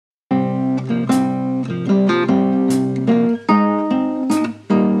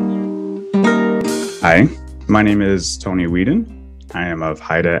Hi, my name is Tony Widen. I am of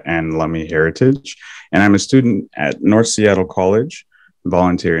Haida and Lummi heritage, and I'm a student at North Seattle College,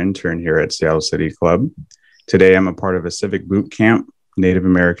 volunteer intern here at Seattle City Club. Today, I'm a part of a civic boot camp, Native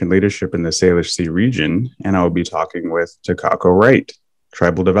American leadership in the Salish Sea region, and I will be talking with Takako Wright,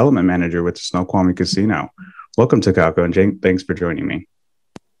 Tribal Development Manager with the Snoqualmie Casino. Welcome, Takako, and Jane, thanks for joining me.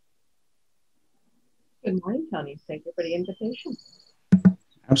 Good morning, Tony. Thank you for the invitation.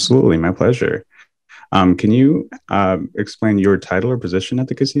 Absolutely, my pleasure. Can you explain your title or position at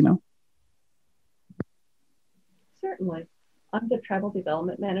the casino? Certainly. I'm the Tribal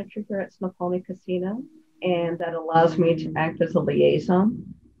Development Manager here at Snoqualmie Casino, and that allows me to act as a liaison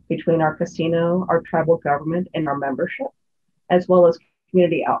between our casino, our tribal government, and our membership, as well as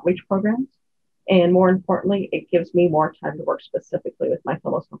community outreach programs. And more importantly, it gives me more time to work specifically with my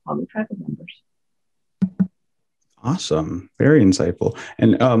fellow Snoqualmie tribal members. Awesome. Very insightful.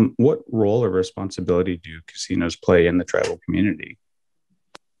 And what role or responsibility do casinos play in the tribal community?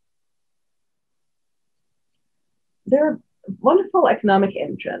 They're a wonderful economic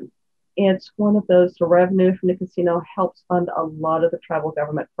engine. It's one of those, the revenue from the casino helps fund a lot of the tribal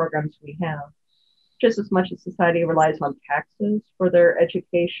government programs we have. Just as much as society relies on taxes for their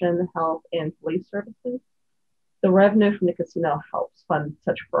education, health, and police services, the revenue from the casino helps fund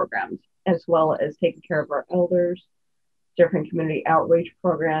such programs, as well as taking care of our elders, different community outreach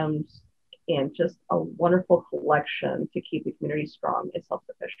programs, and just a wonderful collection to keep the community strong and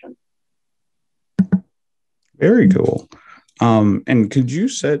self-sufficient. Very cool. And could you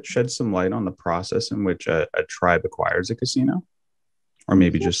shed some light on the process in which a tribe acquires a casino? Or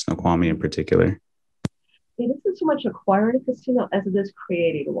maybe just Snoqualmie in particular? It isn't so much acquiring a casino as it is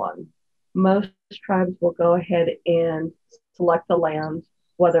creating one. Most tribes will go ahead and select the land,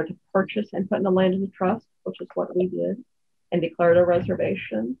 whether to purchase and put in the land in the trust, which is what we did, and declare it a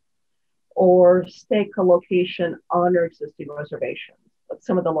reservation, or stake a location on their existing reservations. But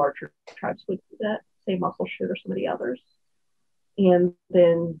some of the larger tribes would do that, say Muckleshoot or some of the others, and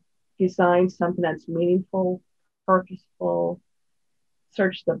then design something that's meaningful, purposeful,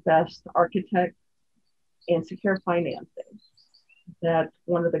 search the best architect, and secure financing. That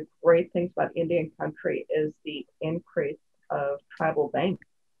one of the great things about Indian country is the increase of tribal banks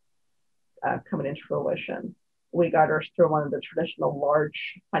coming into fruition. We got ours through one of the traditional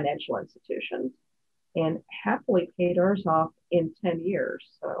large financial institutions and happily paid ours off in 10 years.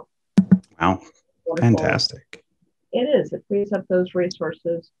 So, wow, wonderful. Fantastic. It is. It frees up those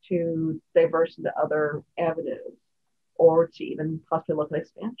resources to diverse into other avenues or to even possibly look at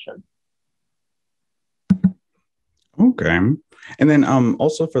expansion. Okay. And then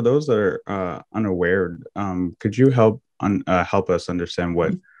also for those that are unaware, could you help us understand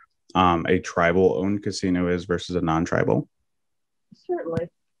what a tribal-owned casino is versus a non-tribal? Certainly.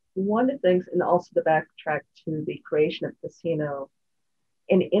 One of the things, and also to backtrack to the creation of casino,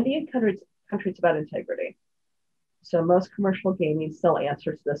 in Indian country, it's about integrity. So most commercial gaming still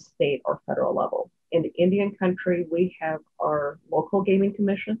answers to the state or federal level. In Indian country, we have our local gaming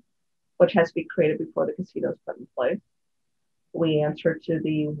commission, which has to be created before the casino is put in place. We answer to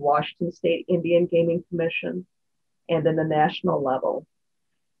the Washington State Indian Gaming Commission, and then the national level.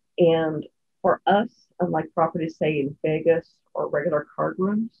 And for us, unlike properties, say in Vegas or regular card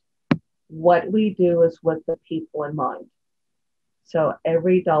rooms, what we do is with the people in mind. So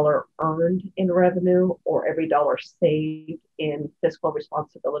every dollar earned in revenue or every dollar saved in fiscal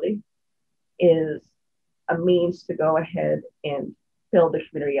responsibility is a means to go ahead and build the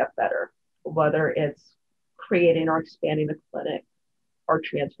community up better, whether it's creating or expanding a clinic or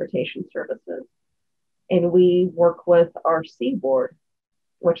transportation services. And we work with our C board,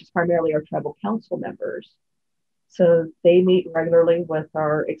 which is primarily our tribal council members. So they meet regularly with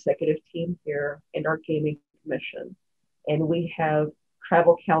our executive team here and our gaming commission. And we have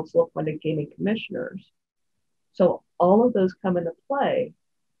tribal council appointed gaming commissioners. So all of those come into play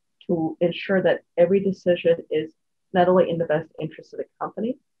to ensure that every decision is not only in the best interest of the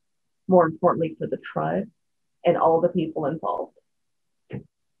company, more importantly for the tribe and all the people involved.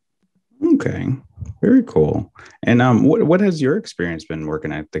 Okay, very cool. And what has your experience been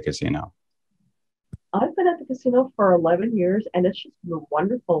working at the casino? I've been at the casino for 11 years, and it's just been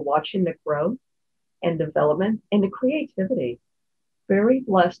wonderful watching the growth and development and the creativity. Very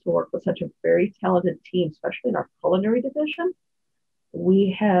blessed to work with such a very talented team, especially in our culinary division.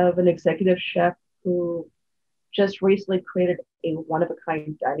 We have an executive chef who just recently created a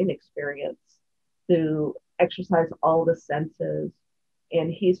one-of-a-kind dining experience to exercise all the senses. And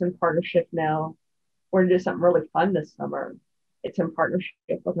he's in partnership now. We're going to do something really fun this summer. It's in partnership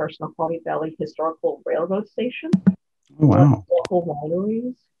with our Snoqualmie Valley Historical Railroad Station. Oh, wow. Local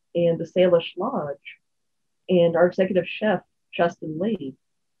wineries and the Salish Lodge. And our executive chef, Justin Lee,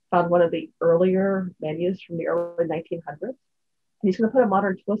 found one of the earlier menus from the early 1900s. And he's going to put a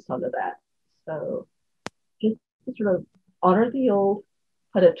modern twist onto that. So just to sort of honor the old,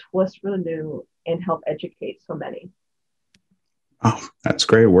 put a twist for the new, and help educate so many. Oh, that's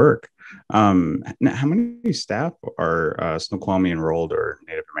great work. Now, how many staff are Snoqualmie enrolled or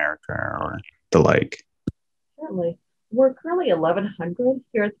Native America or the like? Certainly. We're currently 1,100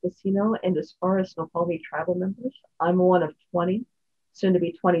 here at the casino, and as far as Snoqualmie tribal members, I'm one of 20, soon to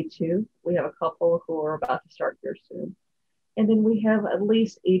be 22. We have a couple who are about to start here soon. And then we have at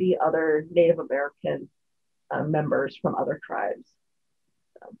least 80 other Native American members from other tribes.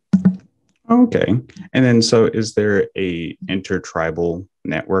 Okay. And then, so is there a intertribal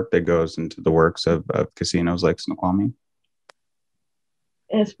network that goes into the works of casinos like Snoqualmie?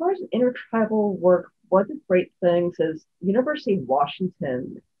 And as far as intertribal work, one of the great things is University of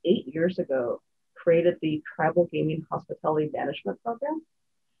Washington 8 years ago created the Tribal Gaming Hospitality Management Program.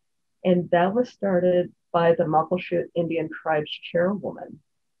 And that was started by the Muckleshoot Indian Tribe's chairwoman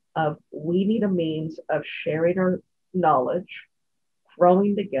of we need a means of sharing our knowledge,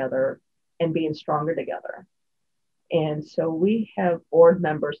 growing together, and being stronger together. And so we have board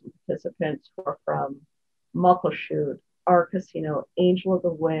members and participants who are from Muckleshoot, our casino, Angel of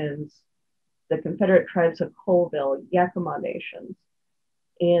the Winds, the Confederate Tribes of Colville, Yakima Nations.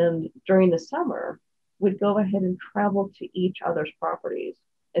 And during the summer, we'd go ahead and travel to each other's properties.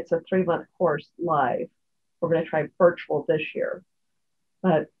 It's a 3-month course live. We're going to try virtual this year,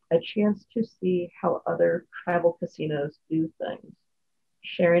 but a chance to see how other tribal casinos do things,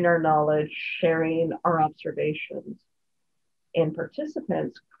 sharing our knowledge, sharing our observations, and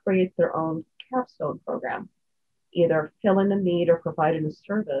participants create their own capstone program, either filling a need or providing a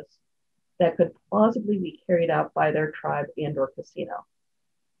service that could plausibly be carried out by their tribe and or casino.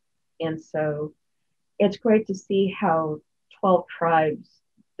 And so it's great to see how 12 tribes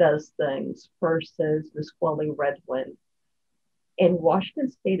does things versus Nisqually Red Wind. And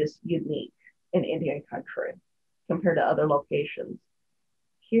Washington State is unique in Indian country compared to other locations.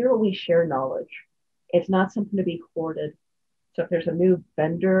 Here we share knowledge. It's not something to be hoarded. So if there's a new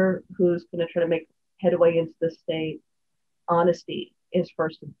vendor who's going to try to make headway into the state, honesty is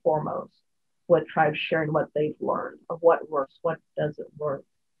first and foremost. What tribes sharing what they've learned of what works, what doesn't work.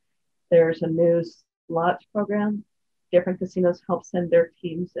 There's a new slots program. Different casinos help send their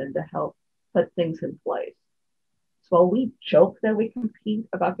teams in to help put things in place. So while we joke that we compete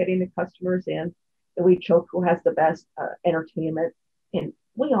about getting the customers in, and we joke who has the best entertainment, and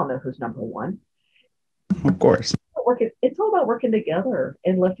we all know who's number one. Of course. It's all about working together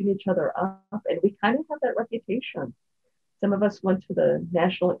and lifting each other up. And we kind of have that reputation. Some of us went to the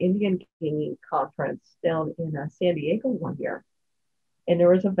National Indian Gaming Conference down in San Diego one year. And there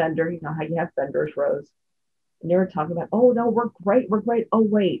was a vendor, you know how you have vendors, Rose. And they were talking about, oh, no, we're great. We're great. Oh,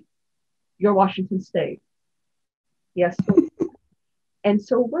 wait, you're Washington State. Yes. And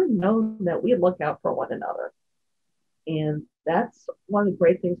so we're known that we look out for one another. And that's one of the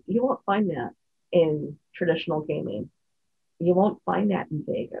great things. You won't find that in traditional gaming. You won't find that in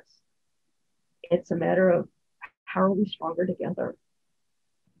Vegas. It's a matter of how are we stronger together?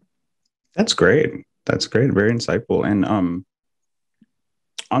 That's great. That's great. Very insightful. And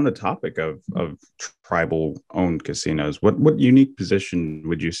on the topic of tribal owned casinos, what unique position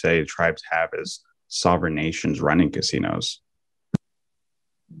would you say tribes have as sovereign nations running casinos?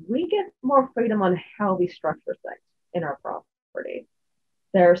 We get more freedom on how we structure things in our property.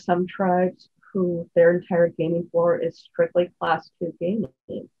 There are some tribes who their entire gaming floor is strictly class 2 gaming.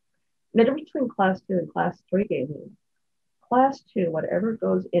 And the difference between class 2 and class 3 gaming, class 2, whatever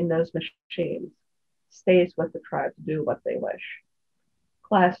goes in those machines stays with the tribe to do what they wish.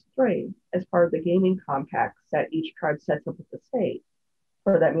 Class 3, as part of the gaming compacts that each tribe sets up with the state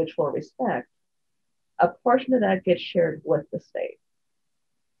for that mutual respect, a portion of that gets shared with the state.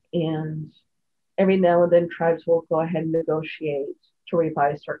 And every now and then tribes will go ahead and negotiate to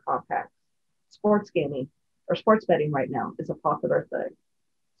revise their compacts. Sports gaming or sports betting right now is a popular thing.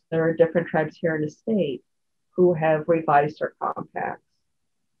 There are different tribes here in the state who have revised their compacts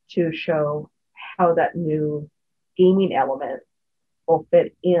to show how that new gaming element will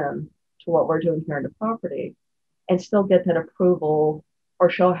fit in to what we're doing here on the property and still get that approval or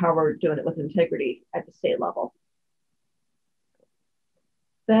show how we're doing it with integrity at the state level.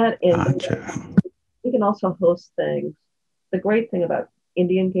 That is, Gotcha. we can also host things. The great thing about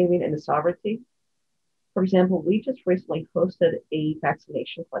Indian gaming and the sovereignty, for example, we just recently hosted a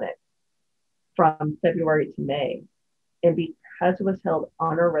vaccination clinic from February to May. And because it was held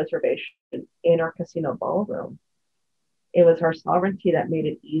on our reservation in our casino ballroom, It was our sovereignty that made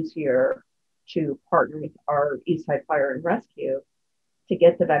it easier to partner with our Eastside Fire and Rescue to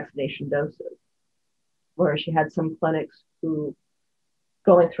get the vaccination doses. Whereas you had some clinics who,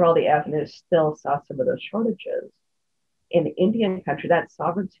 going through all the avenues, still saw some of those shortages. In Indian country, that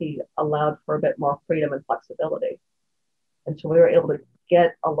sovereignty allowed for a bit more freedom and flexibility. And so we were able to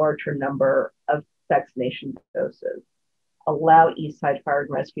get a larger number of vaccination doses, allow Eastside Fire and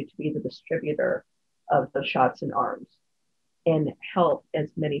Rescue to be the distributor of the shots and arms, and help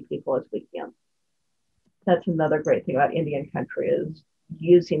as many people as we can. That's another great thing about Indian country, is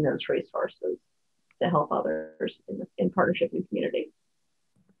using those resources to help others in partnership and community.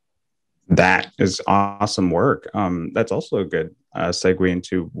 That is awesome work. That's also a good segue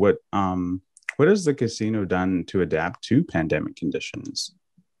into what has the casino done to adapt to pandemic conditions?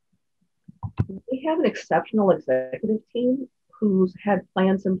 We have an exceptional executive team who's had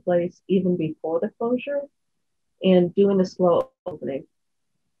plans in place even before the closure and doing a slow opening.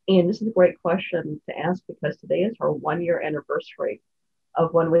 And this is a great question to ask because today is our 1-year anniversary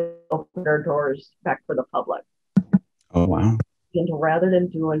of when we opened our doors back for the public. Oh, wow. And rather than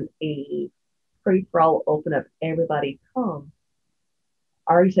doing a free-for-all open up, everybody come,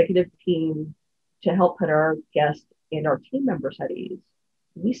 our executive team, to help put our guests and our team members at ease,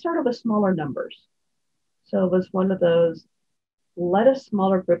 we started with smaller numbers. So it was one of those, let a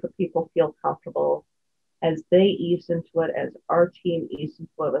smaller group of people feel comfortable as they ease into it, as our team eased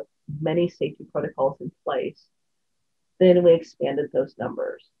into it with many safety protocols in place. Then we expanded those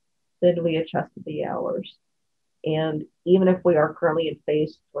numbers. Then we adjusted the hours. And even if we are currently in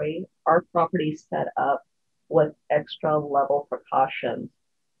phase 3, our property is set up with extra level precautions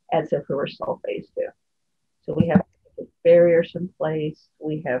as if we were still phase 2. So we have barriers in place.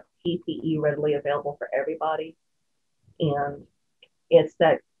 We have PPE readily available for everybody. And it's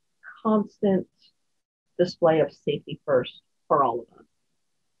that constant display of safety first for all of us.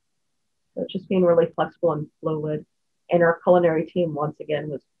 So just being really flexible and fluid. And our culinary team, once again,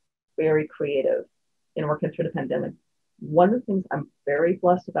 was very creative in working through the pandemic. One of the things I'm very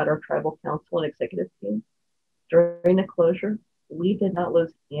blessed about our tribal council and executive team, during the closure, we did not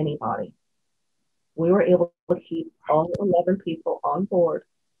lose anybody. We were able to keep all 11 people on board.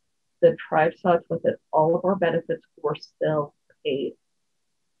 The tribe saw to it that all of our benefits were still paid.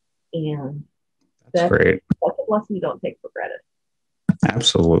 And that's great. That's a blessing you don't take for granted.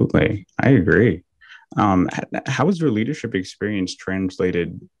 Absolutely. I agree. How has your leadership experience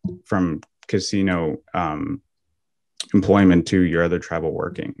translated from casino employment to your other tribal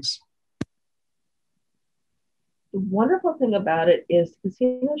workings? The wonderful thing about it is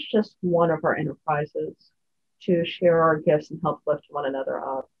casino is just one of our enterprises to share our gifts and help lift one another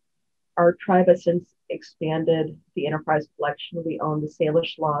up. Our tribe has since expanded the enterprise collection. We own the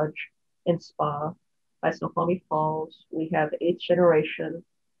Salish Lodge and Spa by Snoqualmie Falls. We have 8th generation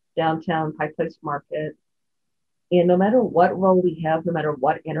downtown Pike Place Market. And no matter what role we have, no matter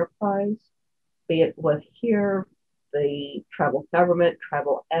what enterprise, be it with here, the tribal government,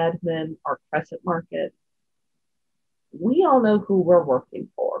 tribal admin, our Crescent Market, we all know who we're working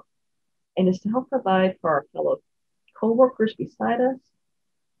for. And it's to help provide for our fellow co-workers beside us,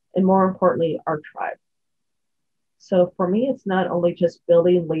 and more importantly, our tribe. So for me, it's not only just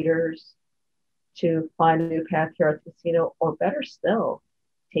building leaders to find a new path here at the casino, or better still,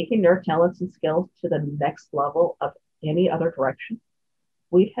 taking their talents and skills to the next level of any other direction.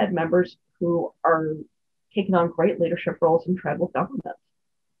 We've had members who are taking on great leadership roles in tribal government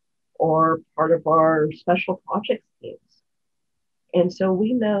or part of our special projects teams. And so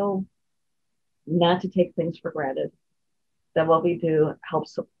we know not to take things for granted, that what we do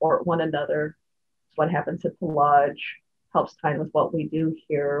helps support one another. It's what happens at the lodge, helps tie in with what we do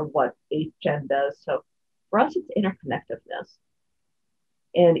here, what 8th Gen does. So for us, it's interconnectedness.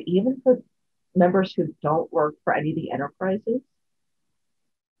 And even for members who don't work for any of the enterprises,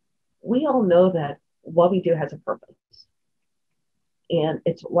 we all know that what we do has a purpose. And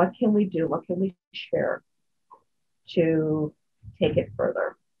it's what can we do, what can we share to take it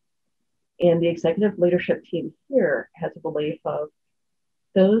further. And the executive leadership team here has a belief of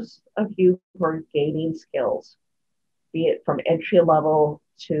those of you who are gaining skills, be it from entry level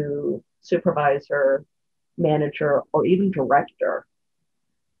to supervisor, manager, or even director.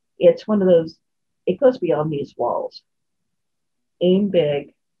 It's one of those, it goes beyond these walls. Aim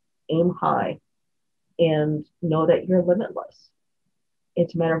big, aim high, and know that you're limitless.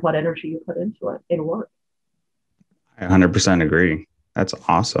 It's a matter of what energy you put into it in work. I 100% agree. That's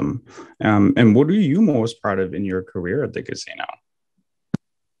awesome. And what are you most proud of in your career at the casino?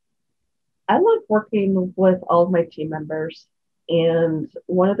 I love working with all of my team members. And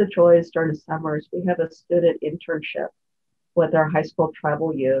one of the joys during the summer is we have a student internship with our high school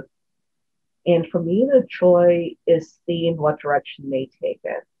tribal youth. And for me, the joy is seeing what direction they take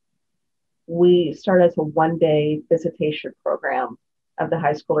it. We started as a one-day visitation program of the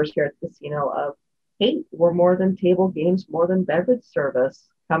high schoolers here at the casino of, hey, we're more than table games, more than beverage service.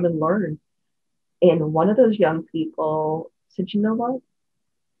 Come and learn. And one of those young people said, you know what?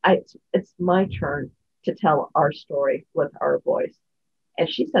 It's my turn to tell our story with our voice. And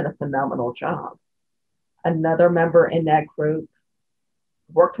she's done a phenomenal job. Another member in that group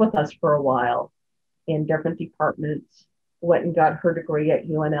worked with us for a while in different departments, went and got her degree at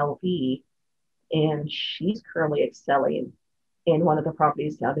UNLV, and she's currently excelling in one of the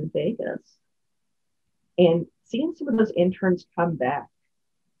properties down in Vegas. And seeing some of those interns come back.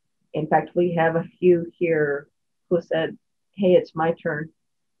 In fact, we have a few here who said, hey, it's my turn.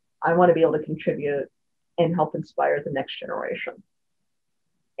 I want to be able to contribute and help inspire the next generation.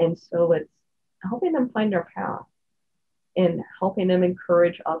 And so it's helping them find their path and helping them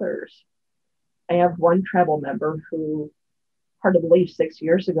encourage others. I have one tribal member who, hard to believe, 6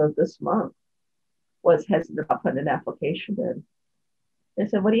 years ago this month, was hesitant about putting an application in. They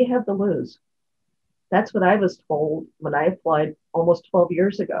said, what do you have to lose? That's what I was told when I applied almost 12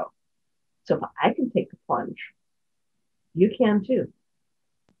 years ago. So if I can take the plunge, you can too.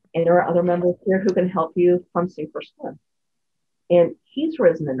 And there are other members here who can help you from sink or swim. And he's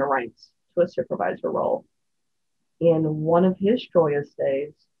risen in the ranks to a supervisor role. And one of his joyous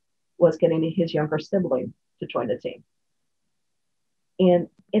days was getting his younger sibling to join the team. And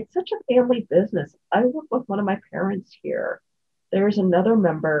it's such a family business. I work with one of my parents here. There's another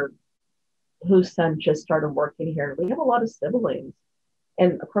member whose son just started working here. We have a lot of siblings.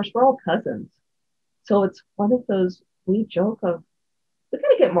 And of course, we're all cousins. So it's one of those, we joke of, we got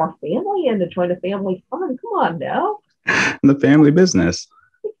to get more family in to join a family fun. Come on now. The family business.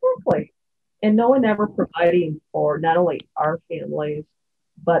 Exactly. And no one ever providing for not only our families,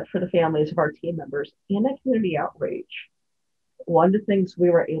 but for the families of our team members and that community outreach. One of the things we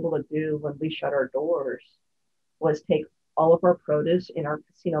were able to do when we shut our doors was take all of our produce in our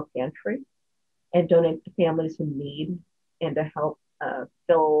casino pantry and donate to families in need and to help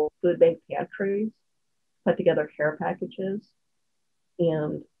fill food bank pantries, put together care packages.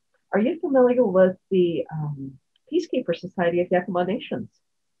 And are you familiar with the Peacekeeper Society of Yakima Nations?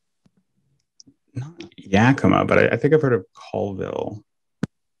 Not Yakima, but I think I've heard of Colville.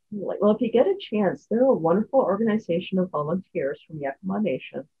 Well, if you get a chance, they're a wonderful organization of volunteers from Yakima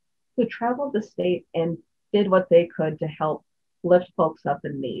Nation who traveled the state and did what they could to help lift folks up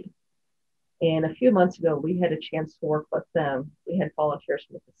in need. And a few months ago, we had a chance to work with them. We had volunteers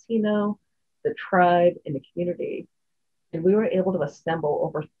from the casino, the tribe, and the community. And we were able to assemble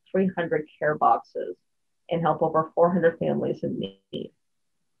over 300 care boxes and help over 400 families in need.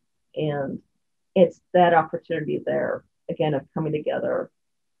 And it's that opportunity there, again, of coming together,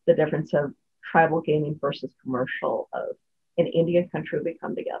 the difference of tribal gaming versus commercial, of in Indian country, we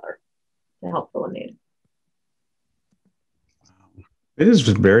come together to help fill a need. It is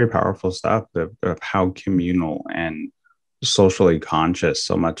very powerful stuff of how communal and socially conscious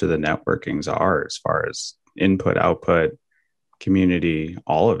so much of the networkings are, as far as input, output, community,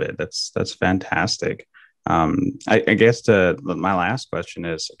 all of it. That's fantastic. I guess my last question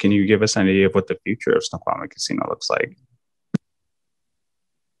is, can you give us an idea of what the future of Snoqualmie Casino looks like?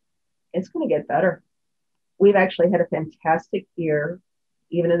 It's going to get better. We've actually had a fantastic year,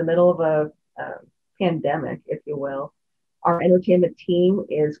 even in the middle of a pandemic, if you will. Our entertainment team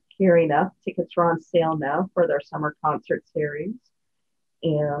is gearing up. Tickets are on sale now for their summer concert series.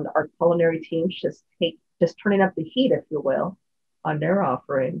 And our culinary team's just turning up the heat, if you will, on their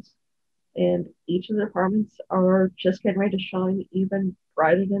offerings. And each of the departments are just getting ready to shine even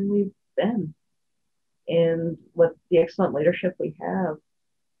brighter than we've been. And with the excellent leadership we have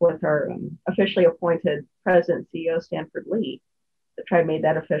with our officially appointed president and CEO, Stanford Lee, the tribe made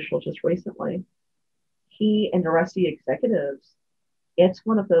that official just recently. He and the rest of the executives, it's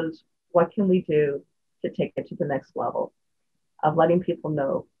one of those, what can we do to take it to the next level of letting people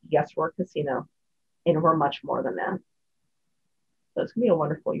know, yes, we're a casino and we're much more than that. So it's going to be a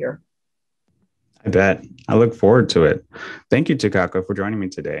wonderful year. I bet. I look forward to it. Thank you, Takako, for joining me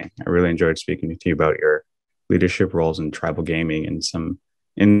today. I really enjoyed speaking to you about your leadership roles in tribal gaming and some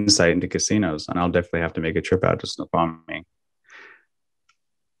insight into casinos. And I'll definitely have to make a trip out to Snoqualmie.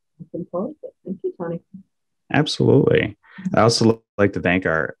 Looking forward to it. Thank you, Tony. Absolutely. I also like to thank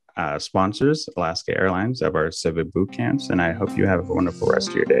our sponsors, Alaska Airlines, of our Civic boot camps, and I hope you have a wonderful rest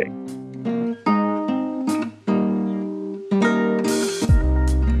of your day.